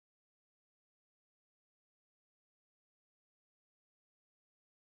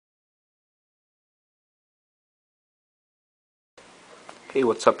Hey,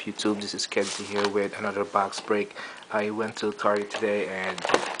 what's up YouTube? This is Kenzie here with another box break. I went to Target today and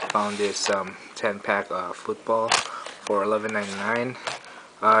found this 10-pack football for $11.99.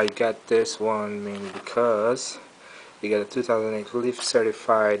 I got this one mainly because you got a 2008 Leaf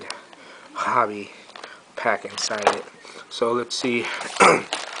certified hobby pack inside it. So let's see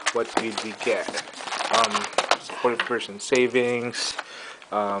what did we get. 40% savings.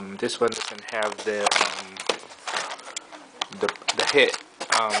 This one doesn't have the hit,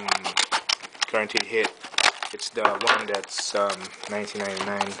 guaranteed hit. It's the one that's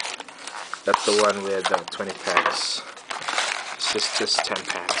 $19.99. That's the one with 20 packs. It's just 10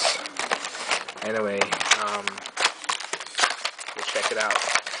 packs. Anyway, we'll check it out.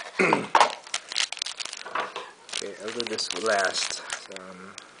 Okay, I'll do this last.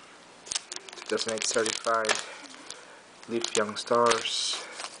 2008 certified Leaf Young Stars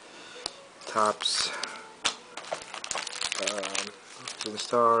tops.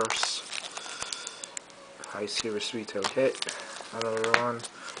 Stars, high series retail hit, another one,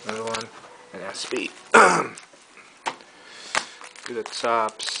 and SB. Do the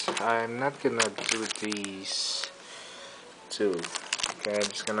tops. I'm not gonna do these two. Okay, I'm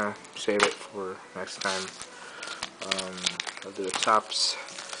just gonna save it for next time. I'll do the tops.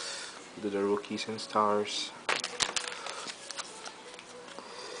 I'll do the rookies and stars.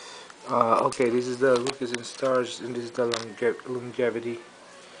 Okay, this is the rookies and stars, and this is the longevity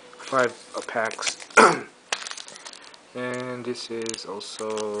 5 packs. And this is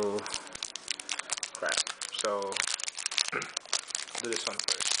also crap. So do this one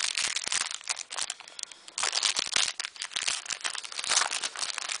first.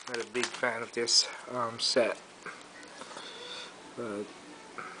 Not a big fan of this set, but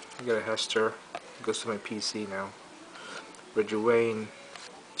I got a Hester. It goes to my PC now. Reggie Wayne,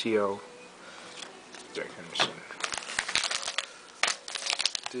 Geo, Jack Henderson.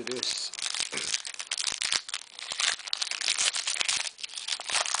 Do this.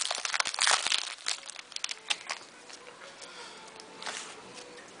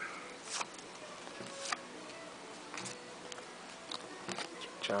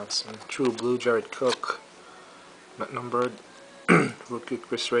 Johnson, True Blue, Jared Cook, not numbered. Rookie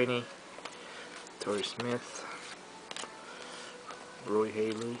Chris Rainey, Torrey Smith, Roy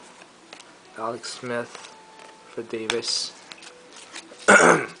Haley, Alex Smith, Fred Davis.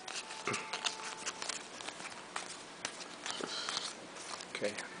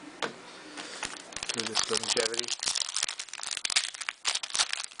 Okay, do this longevity.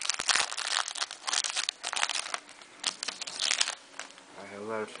 I have a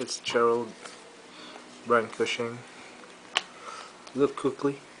lot of Fitzgerald, Brian Cushing, Luke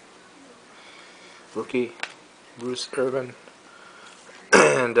Kuechly, rookie Bruce Irvin,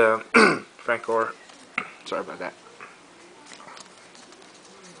 and Frank Orr. Sorry about that.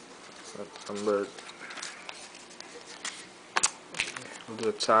 Numbered. We'll do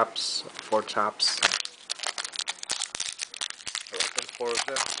the tops, 4 tops. I'll open 4 of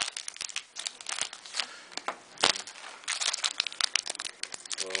them.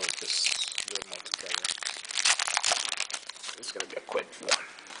 We'll just do them all together. It's gonna be a quick one.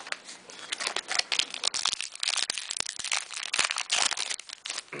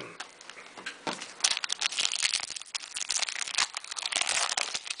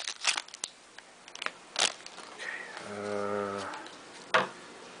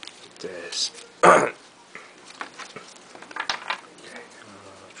 This. Okay.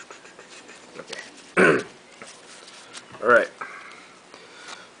 Alright.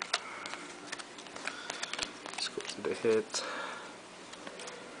 Let's go to the hit.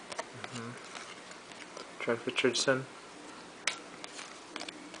 Trent Richardson.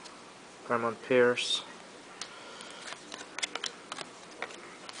 Paramount Pierce.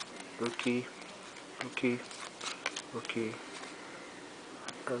 Rookie.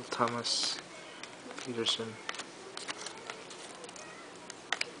 Earl Thomas, Peterson,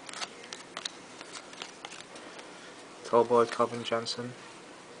 Tallboy, Calvin Johnson,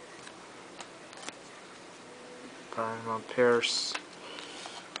 Paramount Pierce,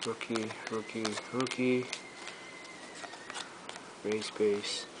 rookie,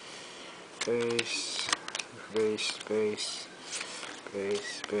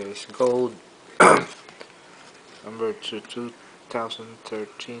 base, gold, number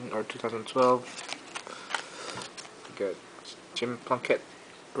 2013 or 2012. We got Jim Plunkett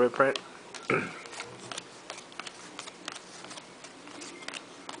reprint.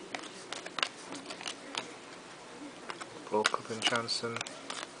 Paul Calvin Johnson,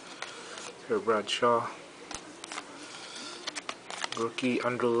 here Bradshaw, rookie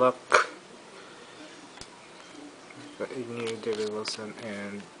Andrew Luck, Ignew, David Wilson,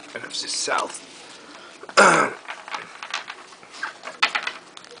 and NFC South.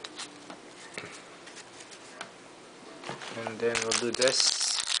 And then we'll do this.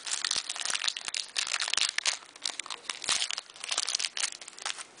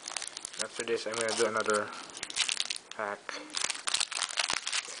 After this, I'm gonna do another pack.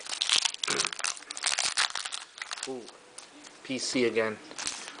 Ooh, PC again.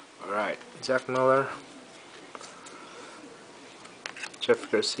 Alright, Zach Miller,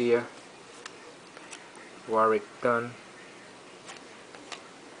 Jeff Garcia, Warwick Dunn.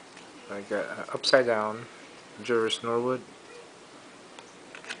 I got Upside Down, Juris Norwood,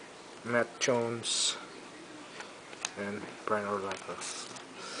 Matt Jones, and Brian Urlacher.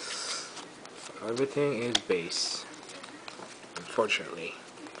 Everything is base, unfortunately.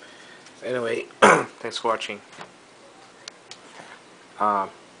 Anyway, thanks for watching.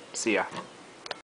 See ya.